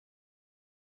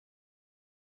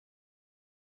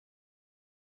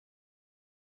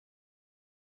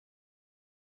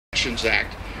Elections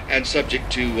Act and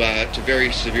subject to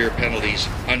very severe penalties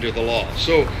under the law.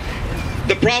 So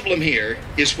the problem here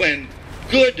is when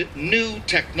good new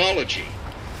technology,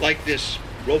 like this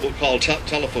robocall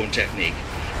telephone technique,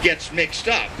 gets mixed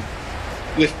up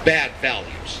with bad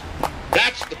values.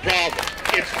 That's the problem.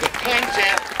 It's the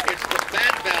content, it's the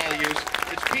bad values,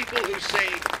 it's people who say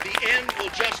the end will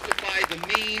justify the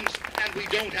means and we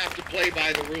don't have to play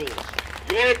by the rules.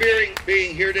 Your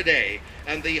being here today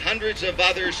and the hundreds of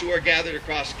others who are gathered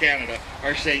across Canada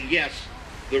are saying, yes,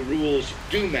 the rules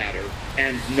do matter,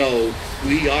 and no,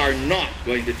 we are not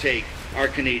going to take our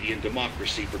Canadian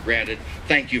democracy for granted.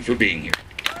 Thank you for being here.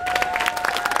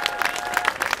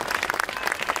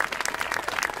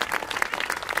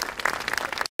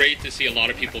 Great to see a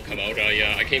lot of people come out.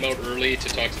 I came out early to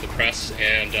talk to the press,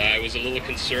 and I was a little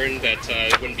concerned that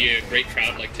it wouldn't be a great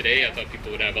crowd like today. I thought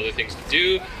people would have other things to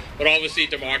do, but obviously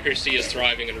democracy is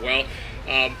thriving and well.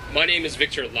 My name is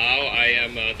Victor Lau. I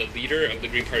am the leader of the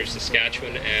Green Party of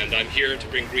Saskatchewan, and I'm here to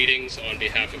bring greetings on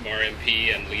behalf of our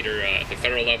MP and leader at the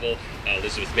federal level,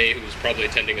 Elizabeth May, who's probably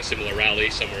attending a similar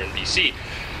rally somewhere in BC.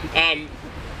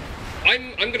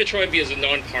 I'm going to try and be as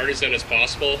non-partisan as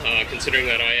possible, considering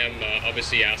that I am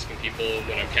obviously asking people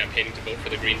when I'm campaigning to vote for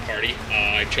the Green Party.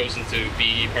 I've chosen to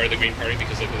be part of the Green Party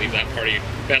because I believe that party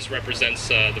best represents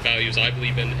the values I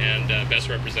believe in and best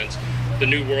represents the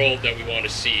new world that we want to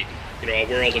see. You know, a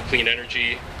world of clean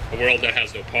energy, a world that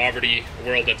has no poverty, a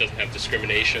world that doesn't have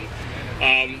discrimination.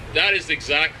 That is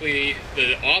exactly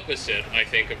the opposite, I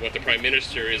think, of what the Prime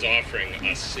Minister is offering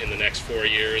us in the next 4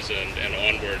 years and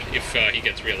onward if he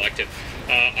gets re-elected.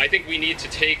 I think we need to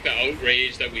take the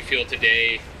outrage that we feel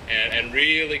today and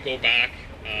really go back,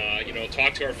 you know,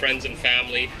 talk to our friends and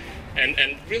family and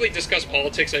really discuss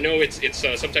politics. I know it's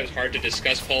sometimes hard to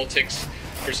discuss politics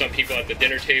for some people at the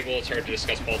dinner table. It's hard to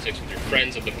discuss politics with your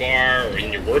friends at the bar or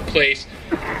in your workplace.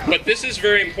 But this is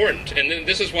very important, and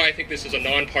this is why I think this is a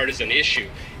non-partisan issue.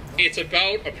 It's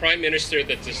about a Prime Minister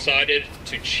that decided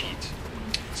to cheat.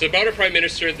 It's about a Prime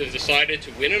Minister that decided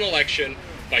to win an election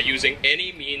by using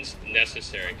any means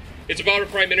necessary. It's about a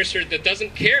Prime Minister that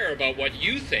doesn't care about what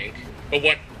you think, but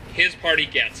what his party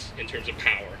gets in terms of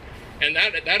power. And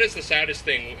that is the saddest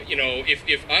thing. You know,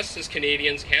 if us as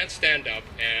Canadians can't stand up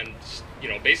and, you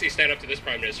know, basically stand up to this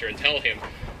Prime Minister and tell him,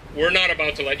 we're not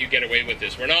about to let you get away with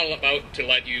this. We're not about to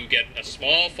let you get a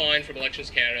small fine from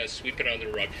Elections Canada, sweep it under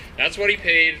the rug. That's what he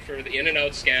paid for the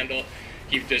In-N-Out scandal.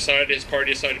 His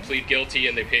party decided to plead guilty,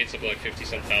 and they paid something like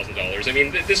 $50-some thousand. I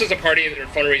mean, this is a party that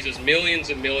fundraises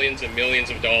millions and millions and millions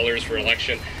of dollars for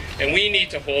election, and we need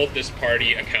to hold this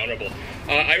party accountable.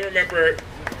 I remember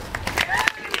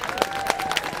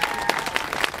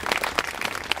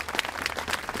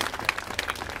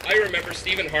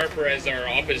Stephen Harper as our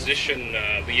opposition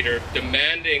leader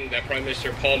demanding that Prime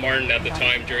Minister Paul Martin at the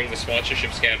time during the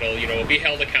sponsorship scandal, you know, be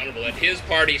held accountable, that his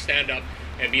party stand up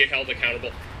and be held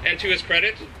accountable. And to his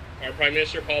credit, our Prime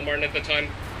Minister Paul Martin at the time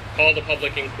called a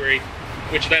public inquiry,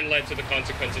 which then led to the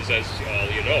consequences, as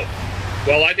all you know.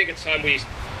 Well, I think it's time we,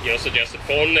 you know, suggested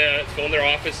phone their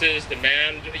offices,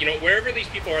 demand, you know, wherever these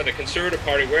people are, the Conservative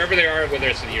Party, wherever they are, whether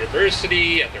it's in the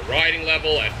university, at their riding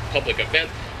level, at public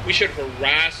events, we should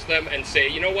harass them and say,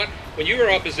 you know what, when you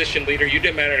were opposition leader, you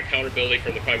demanded accountability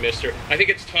from the Prime Minister. I think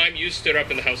it's time you stood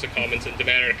up in the House of Commons and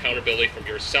demanded accountability from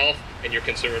yourself and your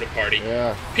Conservative Party.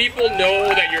 Yeah. People know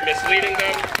that you're misleading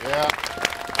them. Yeah.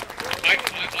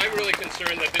 I'm really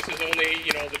concerned that this is only,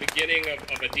 you know, the beginning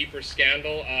of a deeper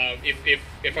scandal.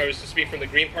 If I was to speak from the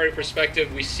Green Party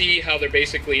perspective, we see how they're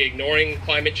basically ignoring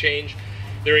climate change.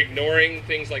 They're ignoring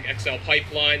things like XL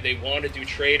Pipeline. They want to do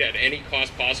trade at any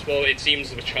cost possible. It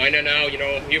seems with China now, you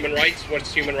know, human rights,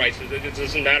 what's human rights? It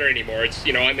doesn't matter anymore. It's,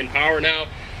 you know, I'm in power now.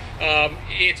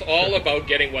 It's all about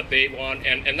getting what they want,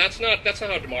 and that's not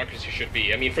how democracy should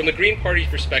be. I mean, from the Green Party's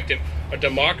perspective, a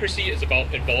democracy is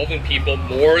about involving people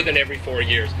more than every 4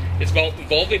 years. It's about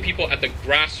involving people at the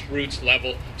grassroots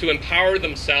level to empower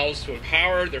themselves, to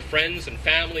empower their friends and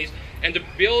families, and to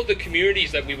build the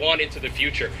communities that we want into the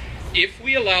future. If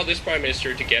we allow this Prime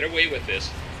Minister to get away with this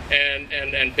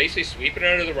and basically sweep it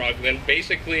under the rug, then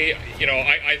basically, you know,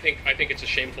 I think it's a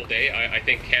shameful day. I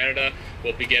think Canada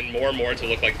will begin more and more to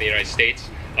look like the United States.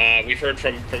 We've heard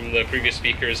from the previous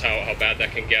speakers how bad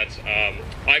that can get.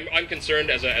 I'm concerned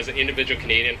as an individual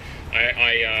Canadian.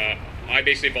 I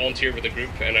basically volunteer with the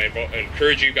group, and I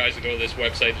encourage you guys to go to this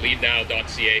website,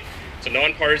 leadnow.ca. It's a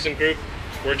nonpartisan group.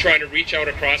 We're trying to reach out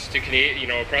across the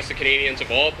Canadians of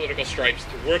all political stripes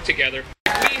to work together.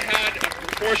 If we had a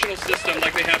proportional system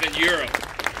like they have in Europe,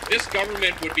 this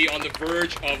government would be on the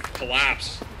verge of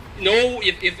collapse.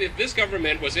 if this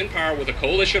government was in power with a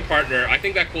coalition partner, I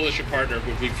think that coalition partner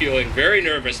would be feeling very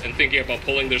nervous and thinking about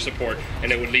pulling their support,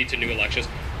 and it would lead to new elections.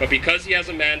 But because he has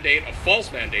a mandate, a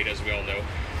false mandate, as we all know,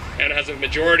 and has a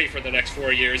majority for the next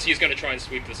 4 years, he's going to try and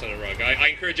sweep this under the rug. I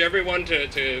encourage everyone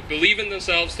to believe in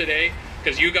themselves today,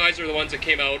 because you guys are the ones that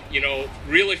came out, you know,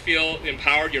 really feel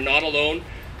empowered. You're not alone.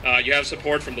 You have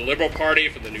support from the Liberal Party,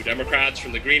 from the New Democrats,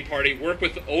 from the Green Party. Work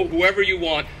with whoever you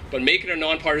want, but make it a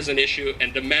nonpartisan issue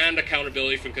and demand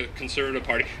accountability from the Conservative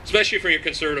Party, especially for your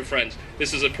Conservative friends.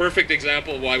 This is a perfect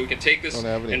example of why we can take this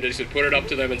and just put it up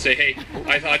to them and say, hey,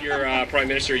 I thought your Prime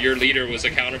Minister, your leader was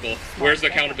accountable. Where's the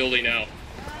accountability now?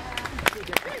 Thank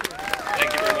you very much.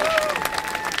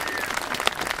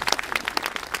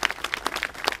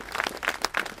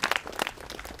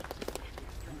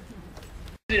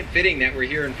 Isn't it fitting that we're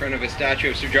here in front of a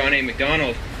statue of Sir John A.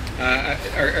 Macdonald,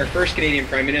 our first Canadian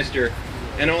Prime Minister,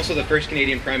 and also the first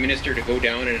Canadian Prime Minister to go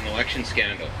down in an election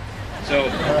scandal. So,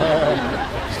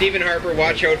 Stephen Harper,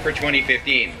 watch out for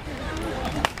 2015.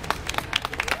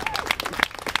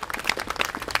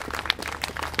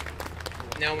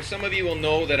 Now, some of you will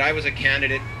know that I was a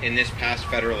candidate in this past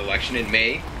federal election in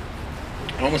May,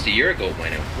 almost a year ago by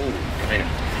now. Oh, kind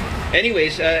of.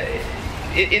 Anyways,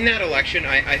 in that election,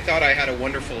 I thought I had a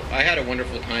wonderful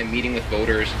time meeting with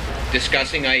voters,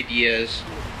 discussing ideas,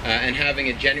 and having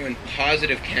a genuine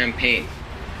positive campaign.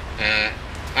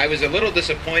 I was a little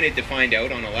disappointed to find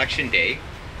out on election day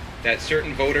that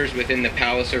certain voters within the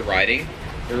Palliser riding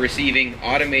were receiving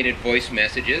automated voice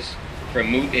messages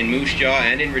from in Moose Jaw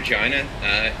and in Regina,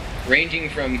 ranging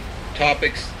from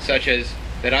topics such as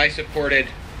that I supported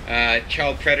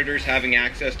child predators having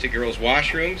access to girls'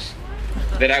 washrooms,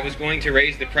 that I was going to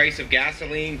raise the price of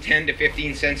gasoline 10 to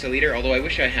 15 cents a litre, although I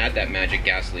wish I had that magic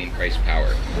gasoline price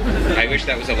power. I wish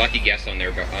that was a lucky guess on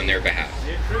their behalf.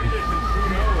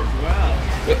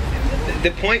 Well,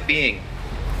 the point being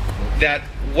that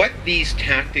what these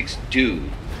tactics do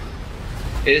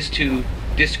is to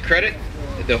discredit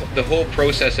the whole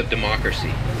process of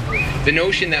democracy. The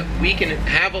notion that we can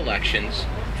have elections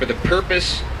for the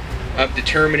purpose of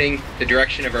determining the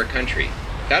direction of our country.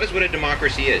 That is what a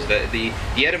democracy is. The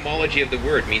etymology of the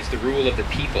word means the rule of the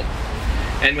people.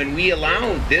 And when we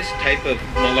allow this type of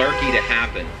malarkey to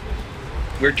happen,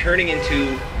 we're turning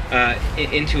into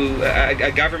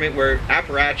a government where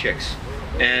apparatchiks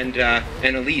and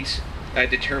elites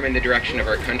determine the direction of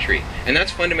our country. And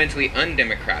that's fundamentally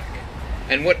undemocratic.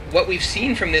 And what we've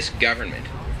seen from this government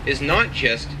is not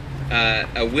just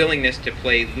a willingness to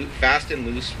play fast and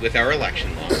loose with our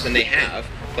election laws, and they have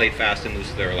played fast and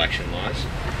loose with our election laws,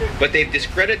 but they've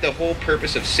discredited the whole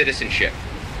purpose of citizenship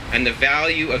and the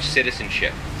value of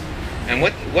citizenship. And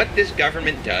what this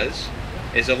government does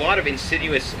is a lot of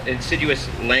insidious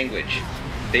language.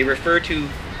 They refer to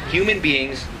human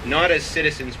beings not as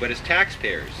citizens but as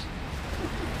taxpayers.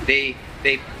 They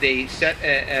set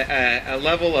a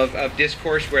level of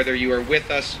discourse whether you are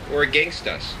with us or against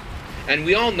us. And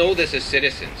we all know this as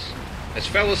citizens, as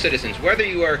fellow citizens, whether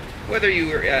you are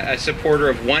a supporter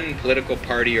of one political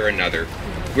party or another,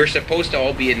 we're supposed to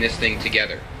all be in this thing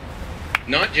together.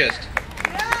 Not just...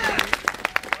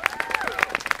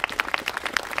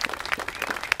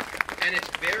 And it's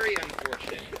very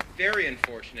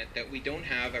unfortunate that we don't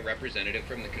have a representative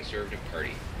from the Conservative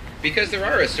Party. Because there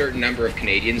are a certain number of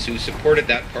Canadians who supported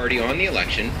that party on the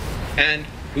election and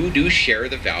who do share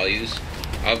the values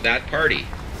of that party.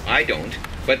 I don't,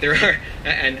 but there are,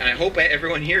 and I hope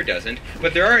everyone here doesn't,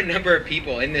 but there are a number of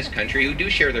people in this country who do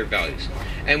share their values.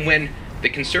 And when the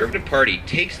Conservative Party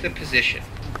takes the position,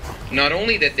 not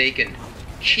only that they can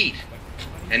cheat,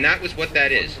 and that was what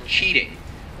that is, cheating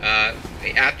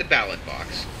at the ballot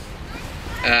box,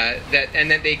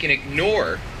 and that they can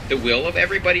ignore the will of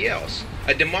everybody else.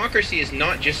 A democracy is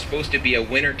not just supposed to be a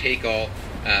winner-take-all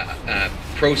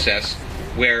process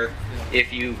where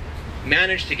if you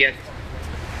manage to get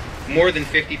more than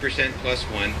 50% plus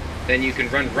one, then you can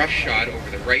run roughshod over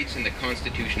the rights and the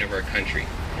Constitution of our country.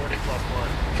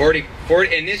 40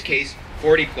 in this case,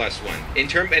 40 plus one. And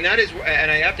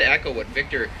I have to echo what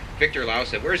Victor Lau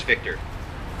said. Where's Victor?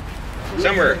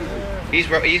 Somewhere. He's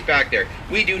back there.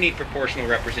 We do need proportional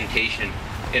representation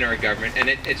in our government, and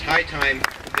it's high time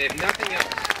that if nothing else,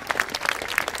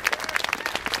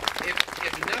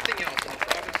 the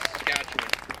province of Saskatchewan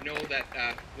know that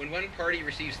when one party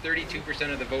receives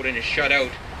 32% of the vote and is shut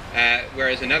out,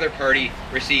 whereas another party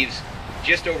receives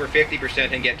just over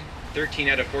 50% and get 13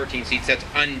 out of 14 seats, that's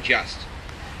unjust.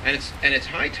 And it's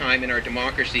high time in our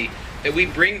democracy that we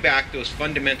bring back those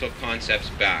fundamental concepts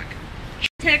back.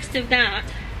 Context of that,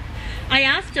 I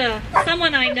asked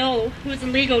someone I know who's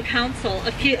in legal counsel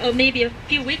maybe a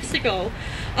few weeks ago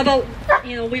about,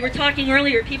 you know, we were talking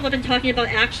earlier, people have been talking about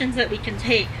actions that we can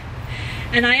take.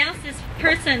 And I asked this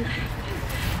person,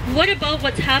 what about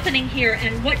what's happening here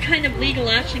and what kind of legal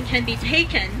action can be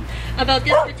taken about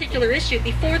this particular issue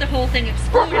before the whole thing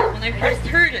exploded when I first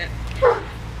heard it.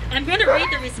 I'm going to read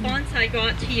the response I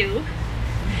got to you,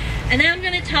 and then I'm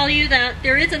going to tell you that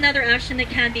there is another action that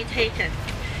can be taken.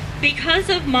 Because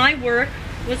of my work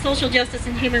with social justice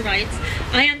and human rights,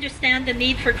 I understand the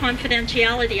need for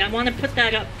confidentiality. I want to put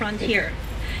that up front here.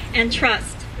 And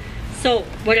trust. So,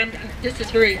 this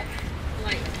is very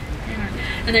light.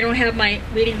 And I don't have my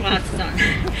reading glasses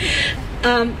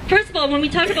on. First of all, when we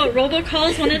talk about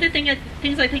robocalls, one of the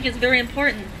things I think is very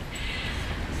important,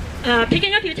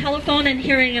 picking up your telephone and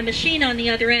hearing a machine on the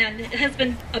other end has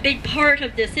been a big part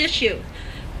of this issue.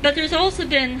 But there's also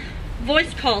been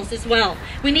voice calls as well.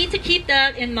 We need to keep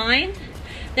that in mind,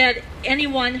 that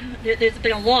there's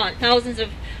been a lot, thousands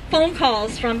of phone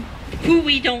calls from who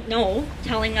we don't know,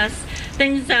 telling us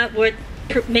things that would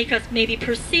make us maybe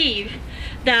perceive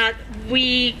that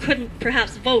we couldn't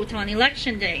perhaps vote on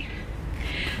election day.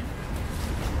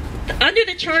 Under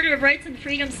the Charter of Rights and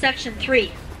Freedoms, Section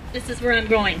 3, this is where I'm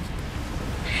going.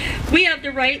 We have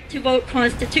the right to vote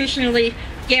constitutionally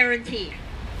guaranteed.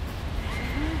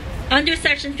 Under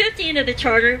Section 15 of the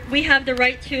Charter, we have the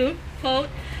right to, quote,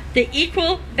 the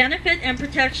equal benefit and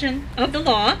protection of the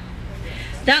law.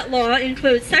 That law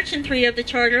includes Section 3 of the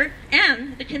Charter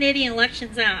and the Canadian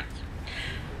Elections Act.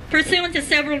 Pursuant to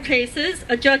several cases,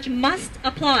 a judge must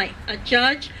apply the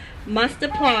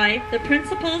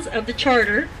principles of the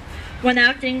Charter when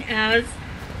acting as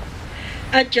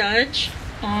a judge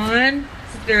on,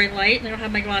 this is very light and I don't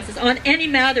have my glasses, on any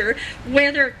matter,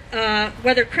 whether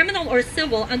criminal or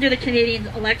civil, under the Canadian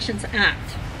Elections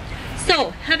Act.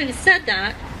 So, having said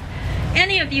that,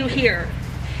 any of you here,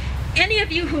 any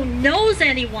of you who knows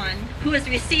anyone who has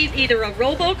received either a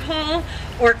robocall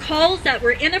or calls that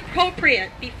were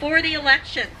inappropriate before the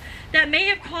election that may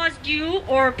have caused you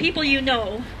or people you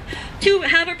know to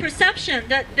have a perception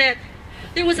that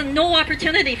there was no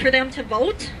opportunity for them to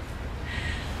vote.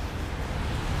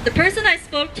 The person I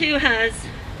spoke to has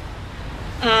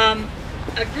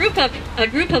a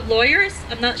group of lawyers.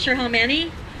 I'm not sure how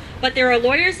many, but there are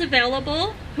lawyers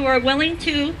available who are willing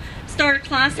to start a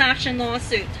class action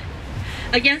lawsuit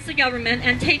against the government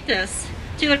and take this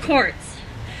to the courts.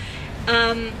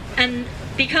 And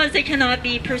because they cannot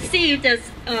be perceived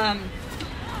as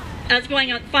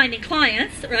going out finding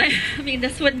clients, right? I mean,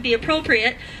 this wouldn't be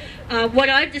appropriate. What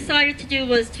I've decided to do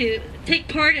was to take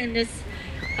part in this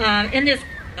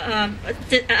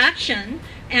action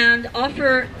and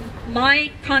offer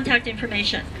my contact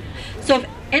information. So if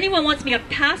anyone wants me to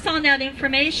pass on that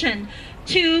information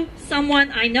to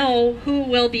someone I know who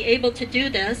will be able to do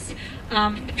this,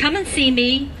 come and see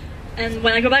me. And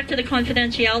when I go back to the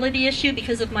confidentiality issue,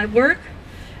 because of my work,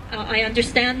 I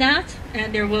understand that,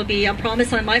 and there will be a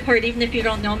promise on my part, even if you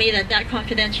don't know me, that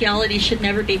confidentiality should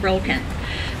never be broken.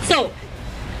 So,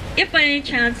 if by any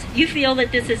chance you feel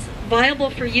that this is viable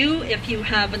for you, if you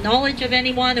have a knowledge of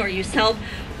anyone or yourself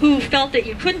who felt that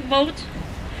you couldn't vote,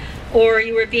 or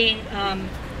you were being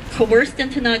coerced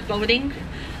into not voting,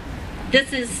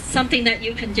 this is something that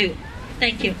you can do.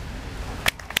 Thank you.